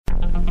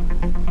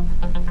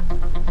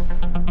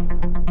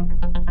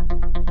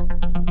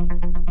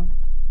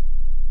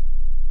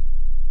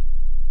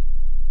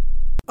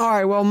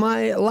right. Well,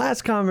 my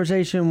last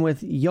conversation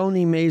with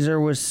Yoni Mazer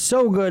was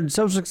so good,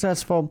 so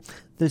successful.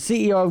 The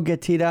CEO of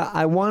Getida.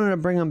 I wanted to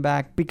bring him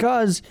back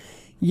because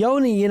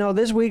Yoni,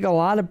 this week a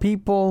lot of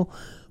people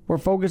were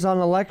focused on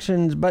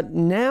elections, but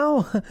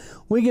now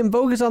we can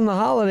focus on the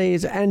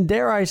holidays and,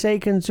 dare I say,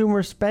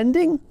 consumer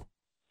spending.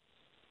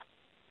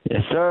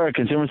 Yes, sir.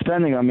 Consumer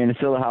spending. I mean, it's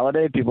still a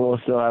holiday. People will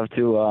still have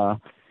to,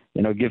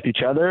 gift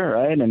each other,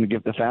 right, and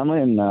gift the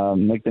family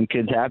and make them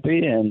kids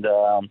happy and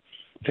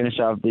finish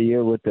off the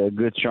year with a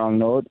good, strong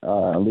note,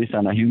 at least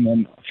on a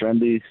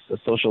human-friendly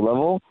social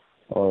level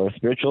or a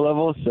spiritual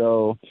level.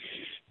 So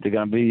they're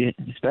going to be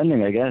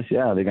spending, I guess.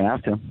 Yeah, they're going to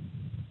have to.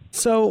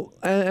 So,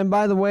 and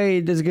by the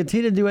way, does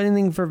Getida do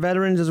anything for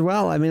veterans as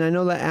well? I mean, I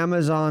know that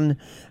Amazon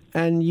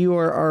and you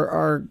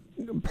are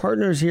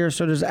partners here.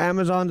 So does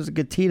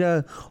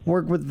Getida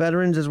work with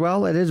veterans as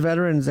well? It is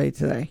Veterans Day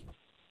today.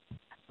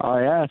 Oh,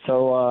 yeah.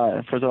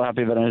 So, first of all,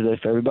 happy Veterans Day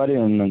for everybody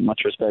and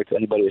much respect to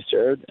anybody who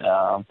served.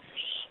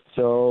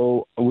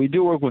 So we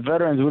do work with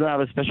veterans. We don't have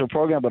a special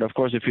program, but of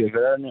course, if you're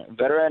a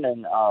veteran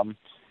and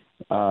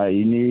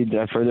you need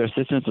further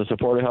assistance or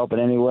support or help in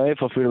any way,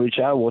 feel free to reach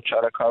out. We'll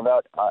try to carve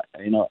out,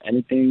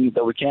 anything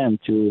that we can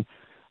to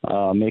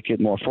make it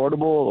more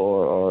affordable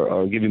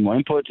or give you more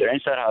input or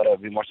insight how to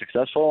be more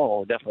successful.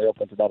 We're definitely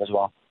open to that as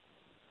well.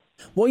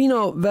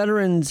 Well,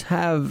 veterans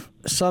have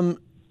some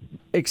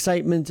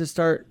excitement to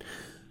start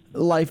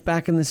life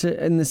back in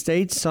the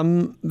States.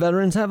 Some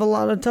veterans have a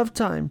lot of tough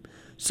time.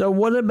 So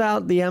what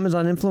about the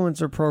Amazon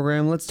Influencer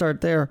Program? Let's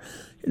start there.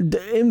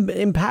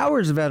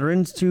 Empowers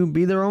veterans to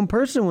be their own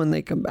person when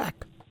they come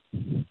back.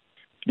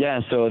 Yeah,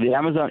 so the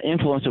Amazon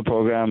Influencer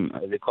Program,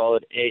 they call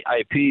it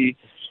AIP.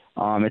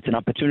 It's an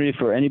opportunity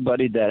for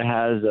anybody that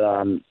has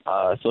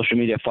social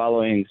media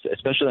followings,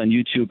 especially on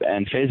YouTube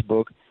and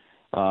Facebook.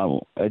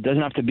 It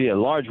doesn't have to be a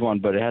large one,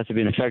 but it has to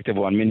be an effective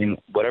one, meaning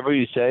whatever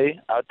you say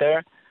out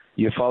there,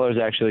 your followers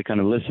are actually kind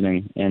of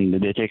listening, and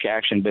they take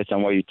action based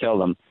on what you tell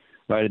them.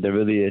 Right,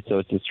 so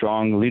it's a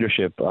strong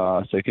leadership.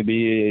 So it could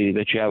be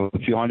that you have a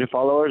few hundred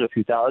followers, a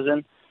few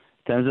thousand,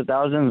 tens of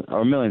thousands,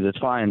 or millions. It's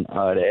fine.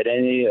 At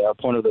any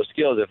point of those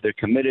skills, if they're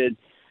committed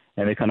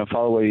and they kind of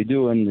follow what you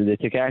do and they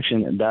take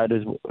action, that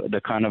is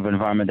the kind of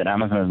environment that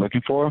Amazon is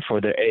looking for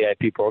their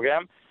AIP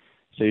program.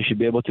 So you should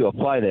be able to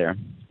apply there.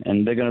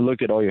 And they're going to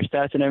look at all your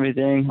stats and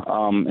everything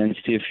and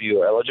see if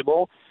you're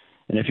eligible.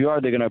 And if you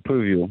are, they're going to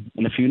approve you.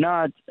 And if you're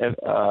not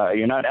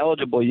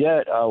eligible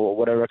yet,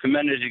 what I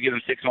recommend is you give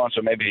them 6 months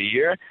or maybe a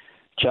year.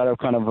 Try to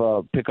kind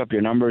of pick up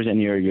your numbers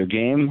and your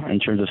game in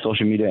terms of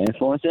social media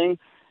influencing,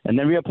 and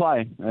then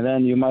reapply. And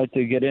then you might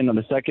get in on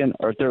the second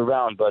or third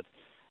round. But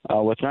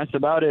what's nice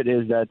about it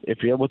is that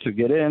if you're able to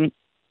get in,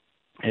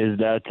 is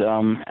that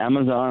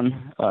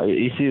Amazon,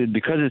 you see,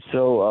 because it's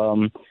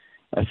so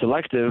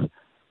selective,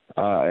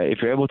 if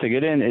you're able to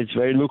get in, it's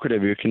very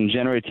lucrative. You can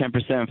generate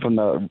 10% from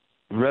the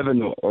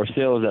revenue or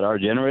sales that are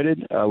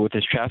generated with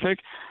this traffic.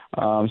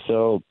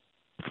 So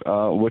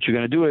what you're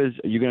going to do is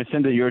you're going to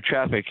send your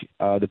traffic,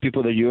 the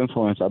people that you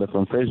influence, either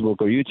from Facebook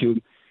or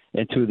YouTube,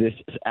 into this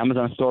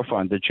Amazon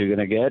storefront that you're going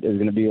to get. It's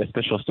going to be a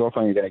special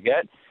storefront you're going to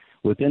get.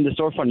 Within the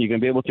storefront, you're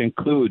going to be able to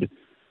include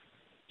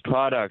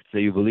products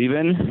that you believe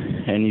in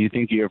and you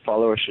think your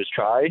followers should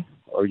try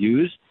or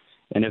use.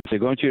 And if they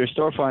go into your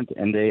storefront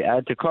and they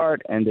add to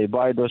cart and they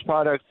buy those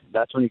products,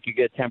 that's when you can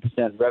get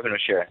 10% revenue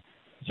share.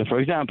 So, for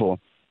example,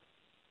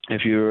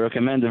 if you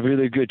recommend a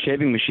really good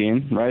shaving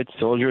machine, right?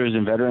 Soldiers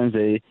and veterans,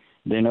 they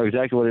know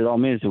exactly what it all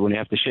means when you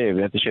have to shave.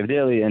 You have to shave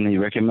daily, and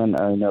you recommend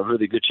a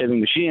really good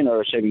shaving machine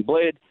or a shaving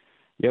blade.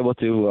 You're able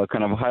to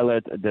kind of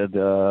highlight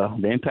the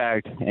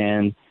impact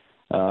and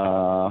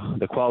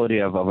the quality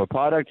of a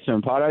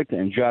certain product,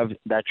 and drive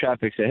that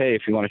traffic. Say, hey,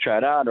 if you want to try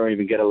it out, or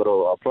even get a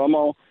little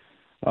promo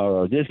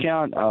or a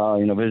discount,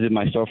 visit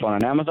my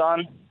storefront on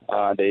Amazon.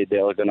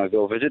 They're gonna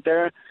go visit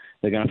there.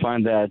 They're gonna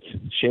find that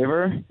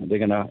shaver. They're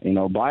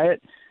gonna buy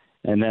it.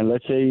 And then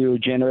let's say you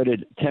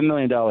generated $10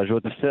 million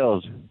worth of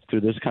sales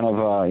through this kind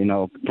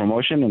of,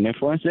 promotion and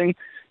influencing.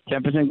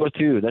 10% goes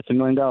to you. That's $1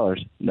 million.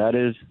 That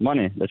is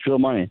money. That's real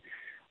money.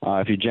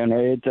 If you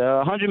generate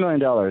 $100 million,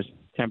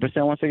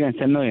 10% once again,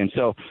 $10 million.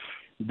 So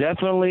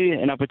definitely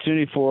an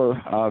opportunity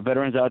for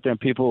veterans out there and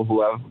people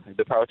who have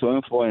the power to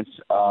influence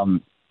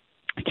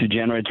to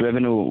generate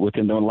revenue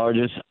within the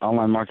largest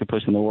online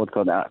marketplace in the world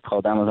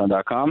called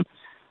Amazon.com.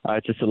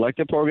 It's a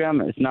selective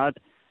program. It's not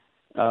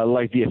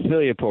like the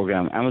affiliate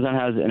program. Amazon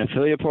has an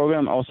affiliate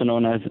program, also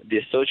known as the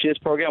Associates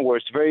program, where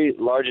it's very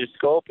large in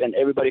scope and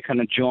everybody kind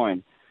of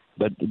join.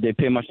 But they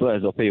pay much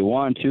less. They'll pay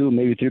 1, 2,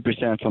 maybe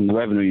 3% from the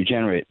revenue you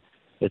generate.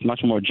 It's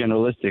much more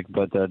generalistic.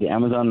 But the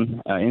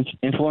Amazon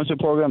Influencer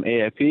program,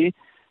 AIP,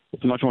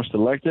 it's much more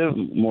selective,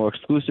 more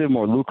exclusive,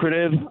 more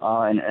lucrative,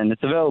 and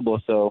it's available.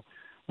 So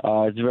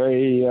it's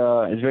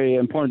very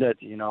important that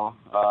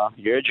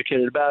you're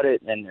educated about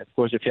it. And of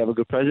course, if you have a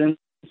good presence,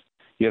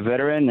 you're a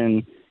veteran,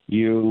 and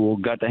you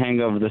got the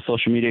hang of the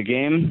social media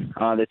game,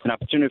 it's an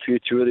opportunity for you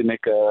to really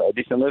make a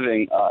decent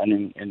living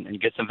and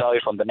get some value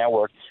from the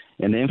network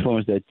and the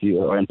influence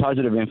and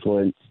positive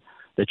influence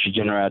that you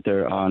generate out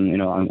there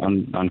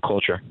on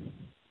culture.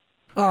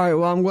 All right.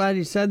 Well, I'm glad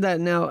you said that.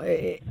 Now,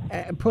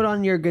 put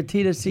on your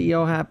Gatita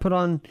CEO hat. Put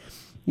on,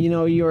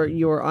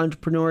 your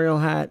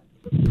entrepreneurial hat.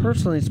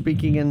 Personally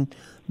speaking, and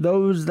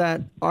those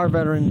that are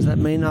veterans that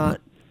may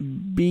not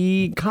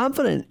be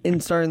confident in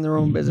starting their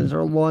own business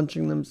or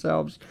launching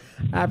themselves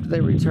after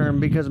they return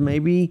because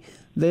maybe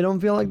they don't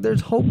feel like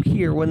there's hope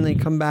here when they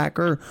come back,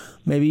 or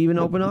maybe even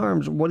open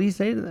arms. What do you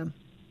say to them?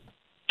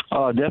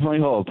 Oh, definitely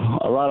hope.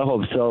 A lot of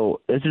hope.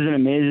 So this is an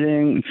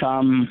amazing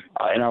time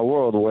in our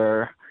world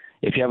where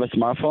if you have a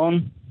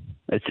smartphone,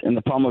 it's in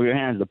the palm of your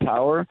hands. The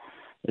power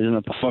is in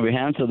the palm of your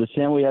hands. So the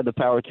same way you had the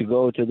power to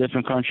go to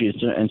different countries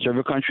and serve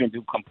a country and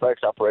do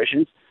complex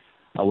operations,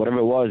 whatever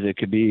it was, it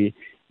could be,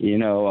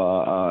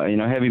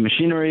 heavy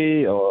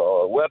machinery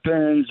or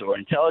weapons or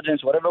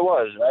intelligence, whatever it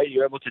was, right?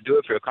 You're able to do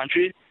it for your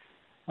country.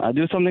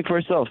 Do something for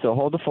yourself. So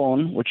hold the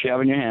phone, which you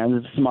have in your hands,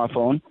 it's a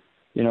smartphone,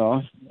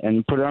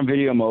 and put it on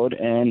video mode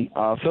and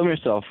film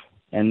yourself.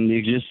 And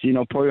you just,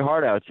 pour your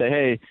heart out. Say,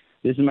 hey,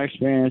 this is my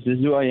experience. This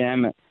is who I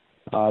am.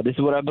 This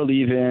is what I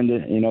believe in.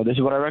 This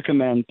is what I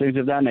recommend, things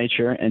of that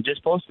nature. And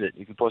just post it.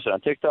 You can post it on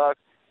TikTok,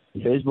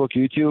 Facebook,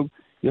 YouTube.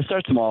 You'll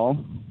start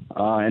small,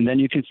 and then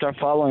you can start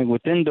following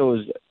within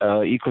those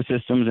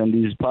ecosystems and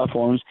these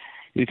platforms.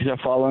 You can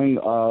start following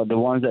the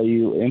ones that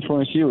you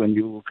influence you, and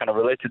you kind of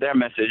relate to their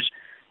message.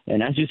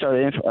 And as you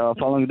start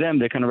following them,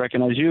 they kind of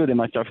recognize you. They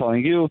might start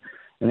following you,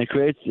 and it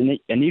creates an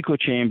echo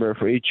chamber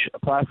for each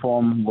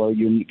platform where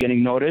you're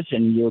getting noticed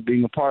and you're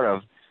being a part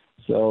of.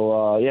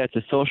 So, it's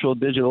a social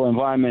digital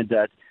environment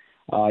that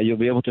you'll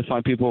be able to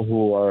find people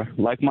who are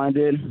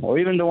like-minded, or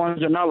even the ones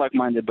that are not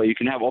like-minded, but you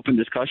can have open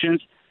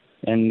discussions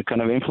and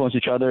kind of influence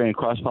each other and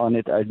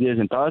cross-pollinate ideas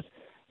and thoughts.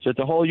 So it's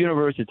a whole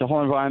universe. It's a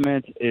whole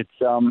environment. It's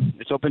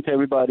open to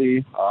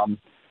everybody.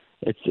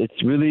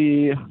 It's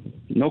really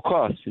no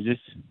cost. You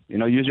just,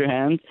 use your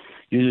hands,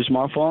 use your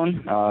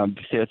smartphone,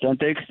 stay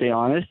authentic, stay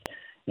honest,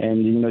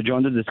 and,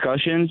 join the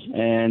discussions.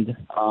 And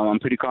I'm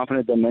pretty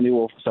confident that many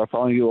will start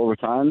following you over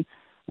time.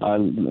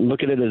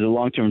 Look at it as a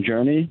long-term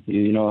journey.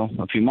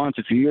 A few months,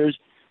 a few years,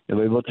 you'll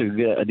be able to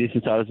get a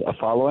decent size of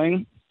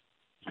following,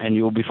 and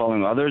you will be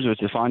following others,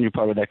 which is fine. You're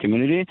part of that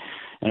community.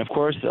 And, of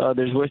course,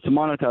 there's ways to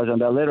monetize on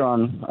that later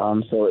on.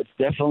 So it's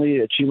definitely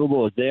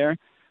achievable. It's there.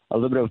 A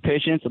little bit of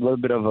patience, a little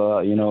bit of,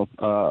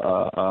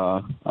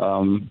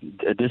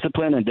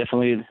 discipline, and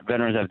definitely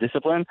veterans have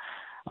discipline.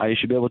 You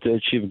should be able to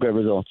achieve great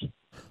results.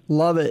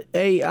 Love it.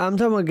 Hey, I'm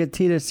talking about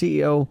Gatita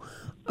CEO,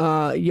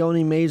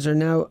 Yoni Mazer.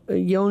 Now,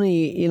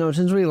 Yoni,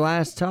 since we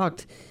last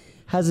talked,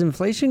 has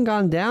inflation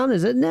gone down?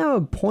 Is it now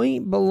a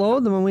point below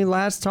than when we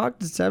last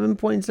talked,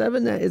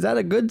 7.7? Is that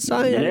a good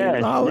sign?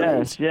 Yes.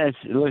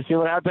 Let's see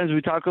what happens.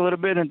 We talk a little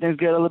bit and things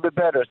get a little bit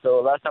better.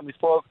 So last time we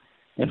spoke,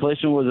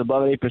 inflation was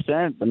above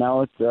 8%, but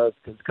now it's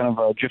kind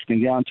of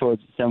drifting down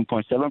towards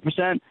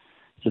 7.7%.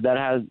 So that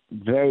has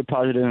very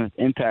positive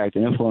impact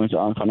and influence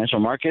on financial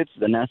markets.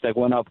 The NASDAQ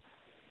went up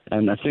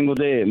in a single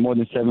day more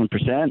than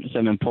 7%,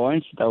 7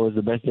 points. That was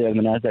the best day of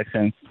the NASDAQ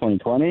since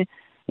 2020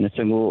 in a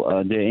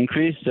single day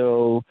increase.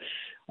 So,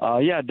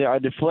 there are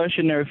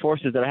deflationary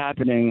forces that are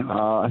happening,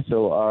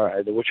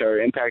 which are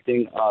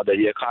impacting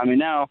the economy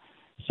now.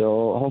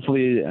 So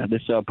hopefully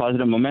this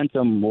positive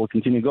momentum will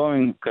continue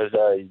going because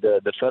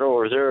the Federal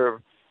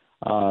Reserve,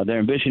 their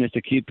ambition is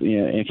to keep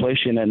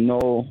inflation at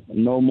no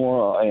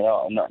more,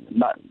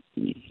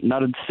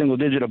 not a single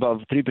digit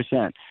above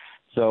 3%.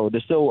 So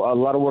there's still a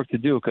lot of work to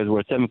do because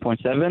we're at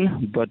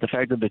 7.7, but the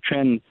fact that the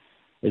trend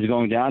is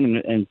going down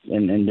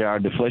and there are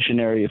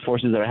deflationary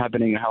forces that are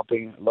happening and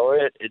helping lower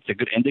it, it's a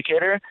good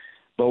indicator.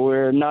 But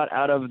we're not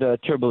out of the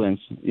turbulence.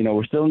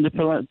 We're still in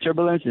the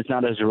turbulence. It's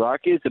not as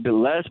rocky. It's a bit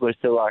less, but it's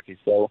still rocky.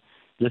 So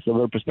just a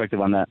little perspective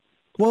on that.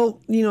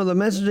 Well, the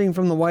messaging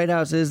from the White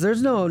House is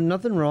there's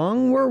nothing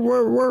wrong.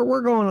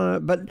 We're going on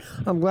it. But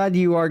I'm glad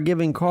you are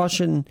giving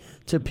caution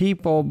to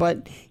people.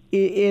 But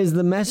is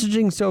the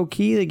messaging so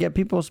key to get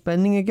people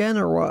spending again,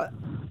 or what?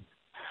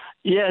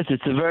 Yes,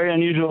 it's a very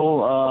unusual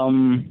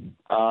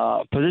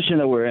position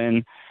that we're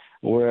in,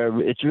 where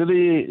it's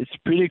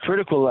pretty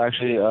critical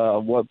actually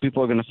what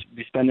people are going to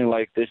be spending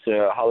like this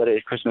holiday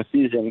Christmas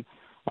season.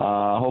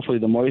 Hopefully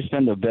the more you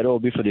spend, the better it will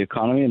be for the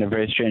economy in a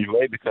very strange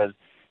way, because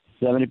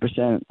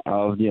 70%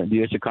 of the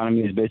U.S.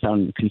 economy is based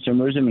on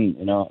consumerism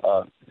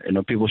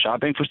and people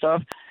shopping for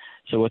stuff.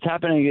 So what's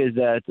happening is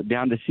that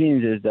behind the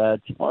scenes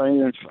or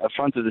even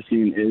front of the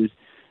scene is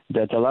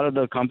that a lot of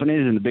the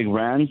companies and the big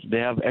brands, they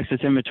have excess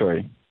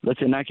inventory. Let's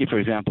say Nike, for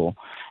example,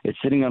 it's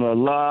sitting on a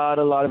lot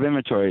of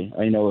inventory.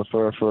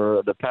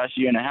 For the past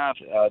year and a half,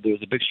 there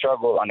was a big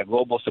struggle on a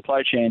global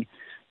supply chain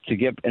to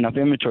get enough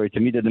inventory to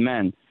meet the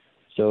demand.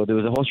 So there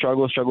was a whole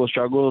struggle.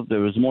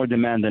 There was more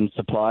demand than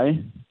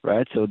supply,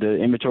 right? So the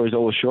inventory is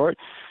always short.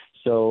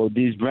 So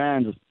these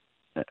brands,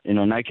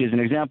 Nike is an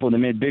example. They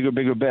made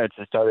bigger bets.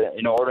 They started,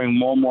 ordering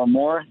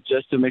more,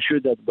 just to make sure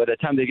that by the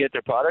time they get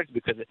their product,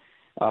 because it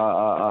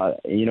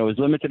was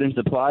limited in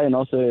supply, and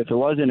also if it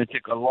wasn't, it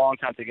took a long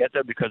time to get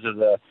there because of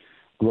the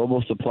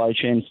global supply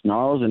chain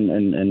snarls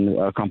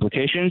and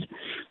complications.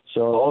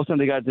 So all of a sudden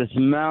they got this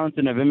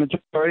mountain of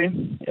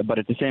inventory, but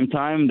at the same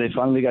time they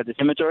finally got this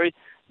inventory.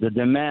 the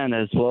demand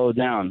has slowed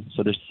down.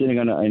 So they're sitting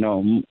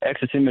on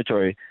excess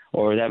inventory,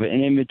 or they have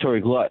an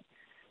inventory glut.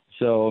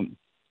 So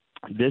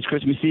this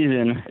Christmas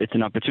season, it's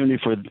an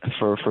opportunity for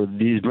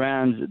these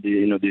brands,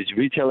 these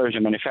retailers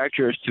and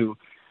manufacturers to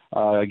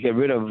get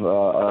rid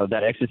of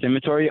that excess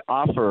inventory,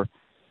 offer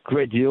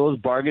great deals,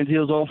 bargain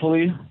deals.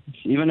 Hopefully,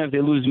 even if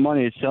they lose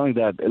money selling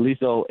that, at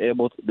least they're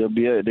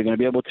going to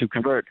be able to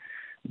convert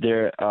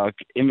their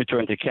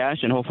inventory into cash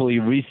and hopefully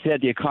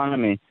reset the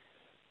economy.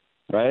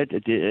 Right?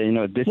 This end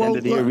of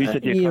the year,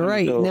 reset the economy. You're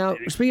right. So, now,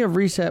 speaking of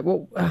reset,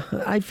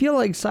 I feel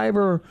like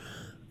Cyber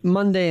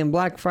Monday and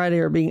Black Friday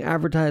are being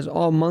advertised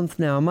all month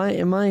now.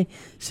 Am I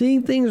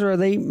seeing things, or are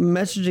they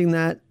messaging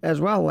that as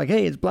well? Like,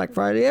 hey, it's Black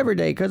Friday every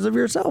day because of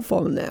your cell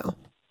phone now.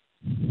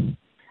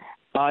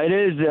 It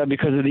is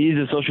because of the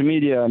ease of social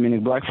media. I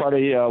mean, Black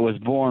Friday was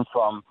born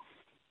from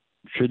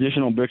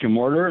traditional brick and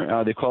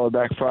mortar. They call it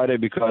Black Friday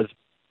because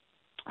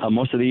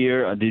most of the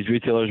year these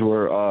retailers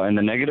were in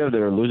the negative. They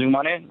were losing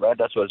money, right?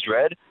 That's what's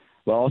red.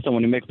 But also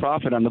when you make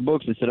profit on the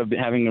books, instead of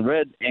having a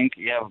red ink,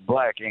 you have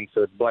black ink.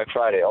 So it's Black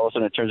Friday. All of a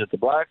sudden it turns into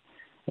black.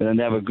 And then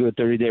they have a good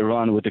 30-day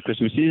run with the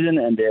Christmas season,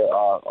 and they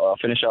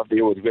finish off the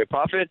year with great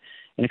profit.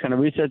 And it kind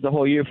of resets the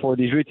whole year for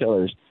these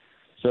retailers.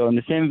 So in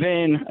the same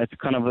vein, it's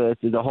kind of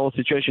the whole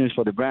situation is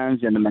for the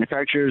brands and the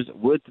manufacturers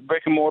with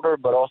brick and mortar,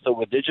 but also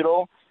with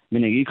digital,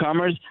 meaning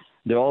e-commerce.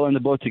 They're all in the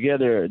boat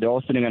together. They're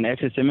all sitting on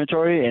excess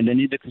inventory, and they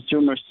need the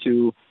consumers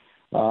to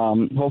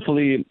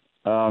hopefully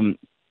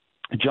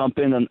jump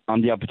in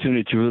on the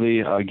opportunity to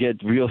really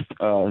get real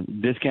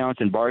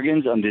discounts and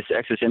bargains on this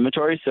excess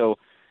inventory, so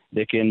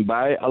they can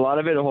buy a lot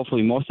of it, or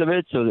hopefully most of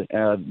it. So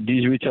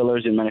these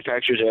retailers and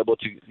manufacturers are able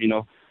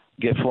to,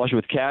 get flush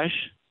with cash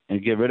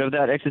and get rid of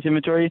that excess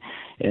inventory.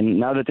 And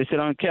now that they sit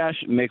on cash,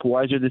 make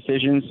wiser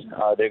decisions.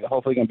 They're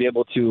hopefully going to be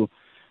able to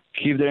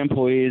keep their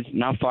employees,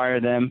 not fire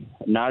them,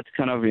 not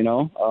kind of,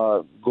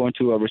 go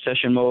into a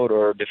recession mode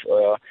or,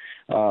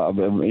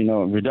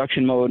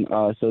 reduction mode.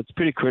 So it's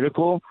pretty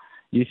critical.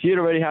 You see it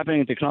already happening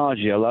in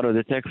technology. A lot of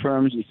the tech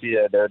firms, you see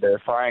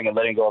they're firing and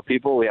letting go of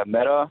people. We have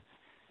Meta.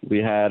 We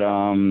had,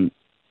 who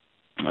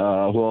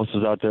else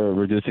was out there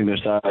reducing their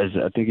size?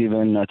 I think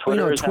even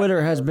Twitter.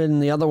 Twitter has been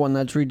the other one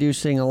that's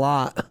reducing a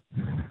lot.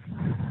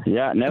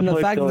 Yeah, Netflix. And the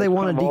fact that they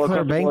want to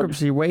declare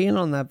bankruptcy, weigh in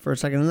on that for a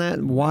second. Isn't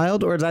that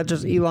wild, or is that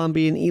just Elon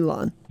being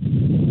Elon?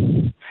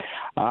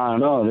 I don't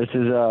know. This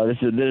is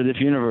this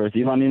universe.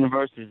 Elon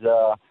universe is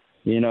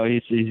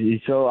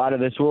he's so out of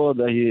this world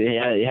that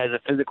he has a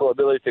physical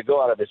ability to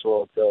go out of this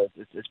world. So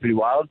it's pretty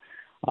wild.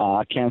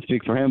 I can't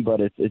speak for him, but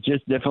it's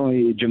just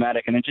definitely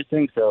dramatic and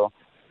interesting. So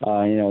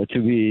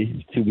to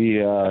be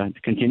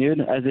continued,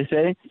 as they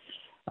say.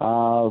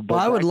 Well,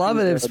 I would love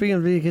it if, speaking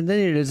of being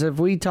continued, is if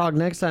we talk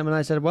next time and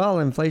I said, well,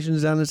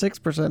 inflation's down to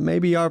 6%.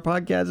 Maybe our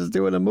podcast is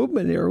doing a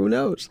movement here. Who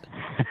knows?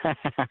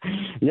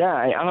 Yeah,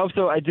 I hope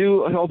so. I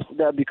do hope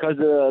that because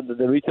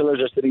the retailers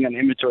are sitting on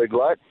inventory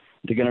glut,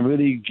 they're going to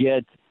really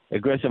get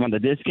aggressive on the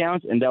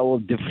discounts, and that will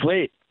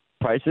deflate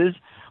prices,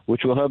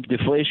 which will help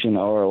deflation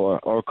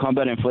or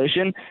combat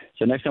inflation.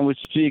 So next time we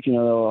speak,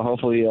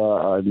 hopefully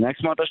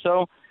next month or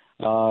so,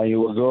 you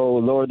will go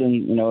lower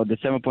than, the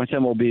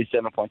 7.7 will be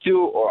 7.2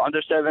 or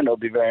under 7. It'll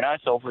be very nice.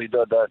 Hopefully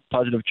that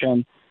positive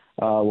trend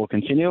will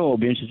continue. It will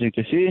be interesting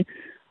to see.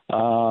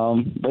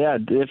 But yeah,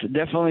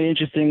 definitely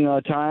interesting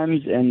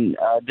times, and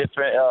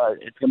different.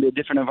 It's going to be a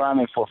different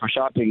environment for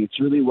shopping. It's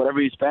really whatever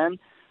you spend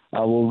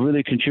will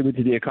really contribute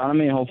to the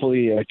economy and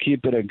hopefully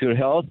keep it at good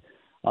health.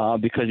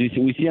 Because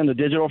we see on the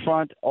digital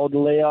front all the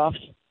layoffs,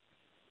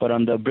 but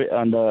on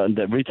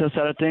the retail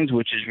side of things,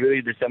 which is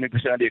really the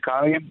 70% of the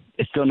economy,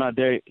 it's still not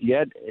there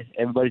yet.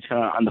 Everybody's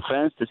kind of on the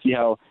fence to see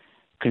how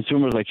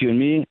consumers like you and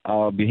me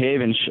behave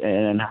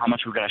and how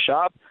much we're going to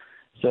shop.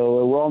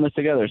 So we're all in this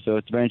together. So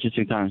it's very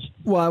interesting times.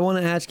 Well, I want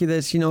to ask you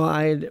this.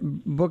 I had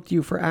booked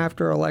you for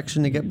after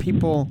election to get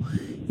people,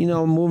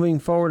 moving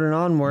forward and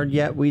onward,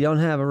 yet we don't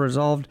have a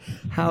resolved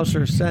House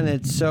or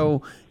Senate.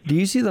 So do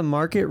you see the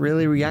market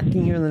really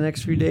reacting here in the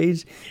next few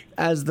days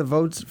as the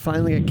votes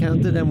finally get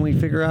counted and we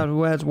figure out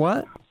who has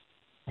what?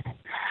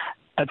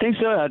 I think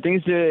so. I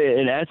think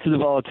it adds to the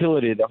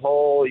volatility. The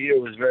whole year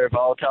was very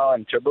volatile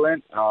and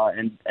turbulent,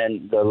 and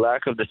the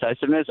lack of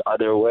decisiveness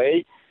either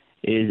way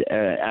is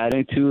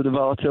adding to the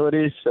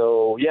volatility.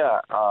 So, yeah,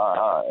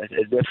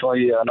 it's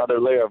definitely another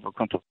layer of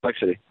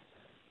complexity.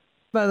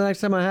 By the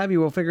next time I have you,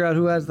 we'll figure out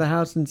who has the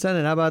House and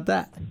Senate. How about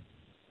that?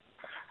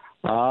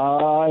 You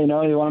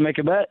want to make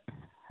a bet?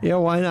 Yeah,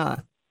 why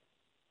not?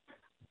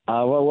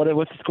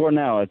 What's the score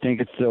now? I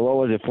think it's,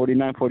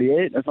 49-48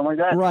 or something like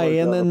that? Right,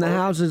 and then the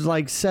House is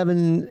like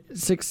 7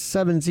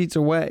 seats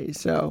away,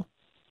 so.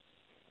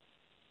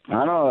 I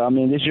don't know. I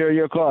mean, this year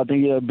your call. I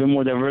think you've been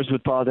more diverse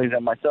with politics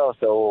than myself.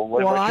 So,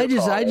 I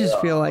just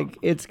feel like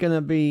it's gonna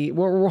be.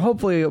 We're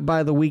hopefully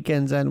by the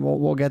weekend's end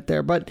we'll get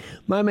there. But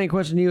my main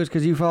question to you is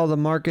because you follow the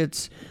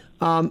markets.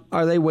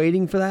 Are they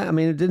waiting for that? I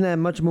mean, it didn't have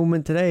much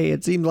movement today.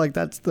 It seems like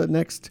that's the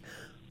next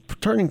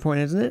turning point,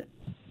 isn't it?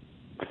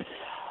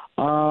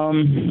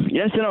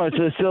 Yes,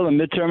 it's still a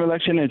midterm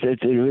election. It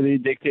really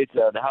dictates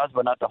the House,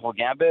 but not the whole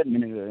gambit.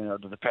 Meaning,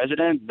 the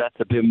president. That's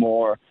a bit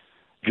more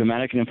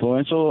dramatic and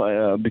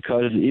influential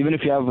because even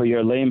if you have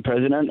your lame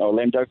president or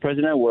lame duck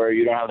president, where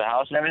you don't have the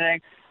House and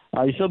everything,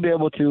 you still be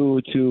able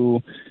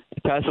to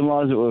pass some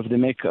laws if they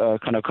make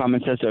kind of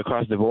common sense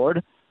across the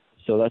board.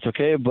 So that's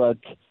okay. But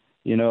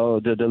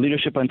the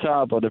leadership on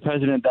top or the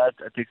president that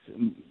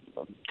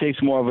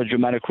takes more of a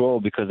dramatic role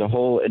because the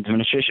whole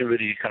administration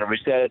really kind of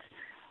resets.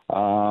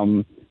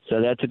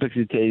 So that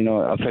typically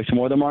affects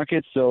more of the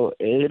market. So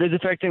it is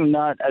affecting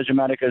not as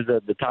dramatic as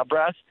the top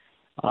brass.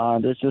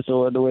 That's just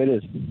the way it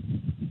is.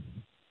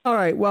 All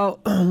right.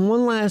 Well,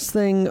 one last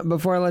thing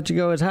before I let you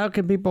go is how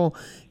can people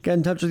get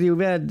in touch with you?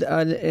 We've had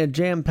a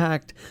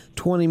jam-packed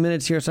 20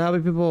 minutes here. So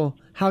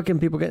how can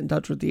people get in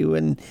touch with you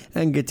and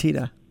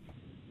Getida?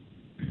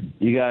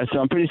 You guys, so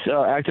I'm pretty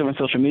active on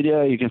social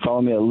media. You can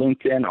follow me at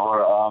LinkedIn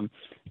or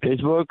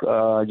Facebook.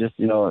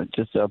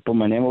 Just put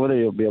my name over there.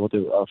 You'll be able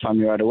to find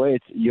me right away.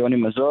 It's Yoni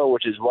Mazor,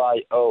 which is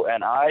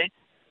YONIMAZOR.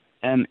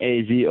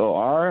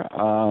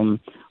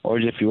 Or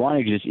if you want,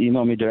 you can just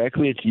email me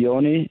directly. It's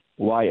Yoni,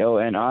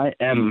 YONI,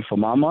 M for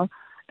Mama,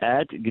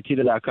 at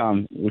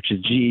Getida.com, which is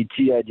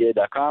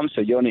GETIDA.com.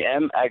 So Yoni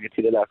M at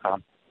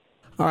Getida.com.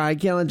 All right, I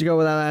can't let you go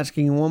without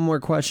asking one more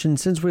question.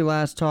 Since we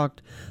last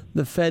talked,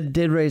 the Fed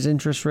did raise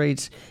interest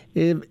rates.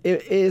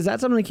 Is that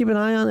something to keep an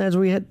eye on as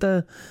we hit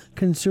the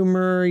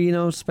consumer,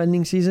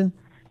 spending season?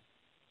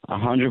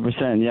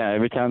 100%. Yeah,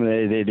 every time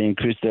they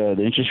increase the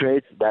interest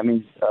rates, that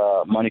means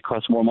money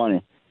costs more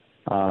money.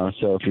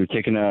 So if you're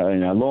taking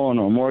a loan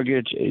or a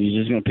mortgage,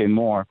 you're just going to pay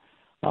more,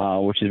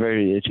 which is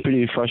it's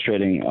pretty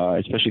frustrating,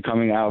 especially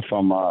coming out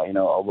from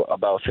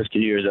about 50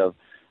 years of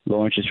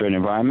low interest rate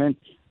environment,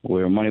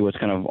 where money was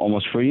kind of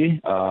almost free.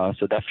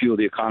 So that fueled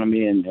the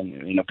economy, and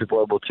people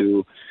were able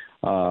to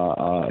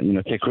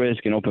take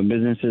risk and open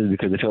businesses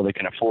because they feel they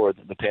can afford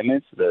the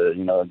payments, the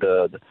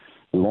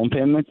loan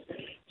payments.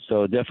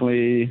 So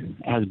definitely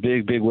has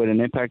big weight and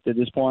impact at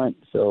this point.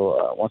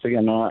 So once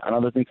again,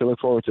 another thing to look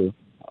forward to.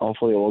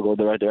 Hopefully it will go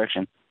the right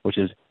direction, which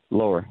is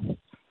lower.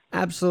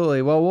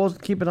 Absolutely. Well, we'll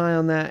keep an eye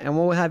on that, and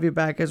we'll have you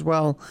back as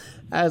well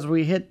as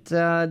we hit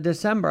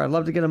December. I'd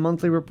love to get a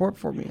monthly report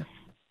from you.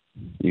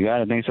 You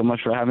got it. Thanks so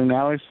much for having me,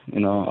 Alex.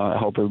 I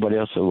hope everybody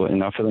else is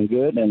feeling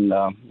good and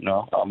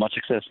much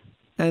success.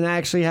 And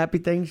actually, happy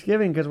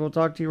Thanksgiving, because we'll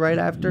talk to you right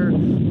after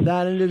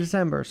that into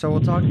December. So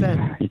we'll talk then.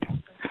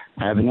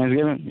 Happy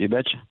Thanksgiving. You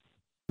betcha.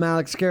 I'm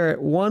Alex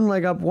Garrett. One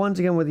leg up once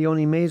again with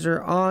Yoni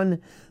Mazer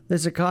on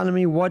this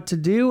economy, what to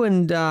do.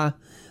 And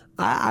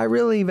I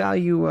really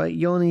value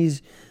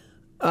Yoni's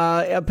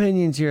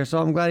opinions here. So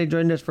I'm glad he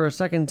joined us for a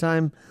second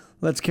time.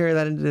 Let's carry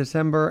that into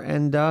December.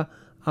 And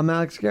I'm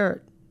Alex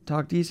Garrett.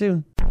 Talk to you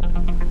soon.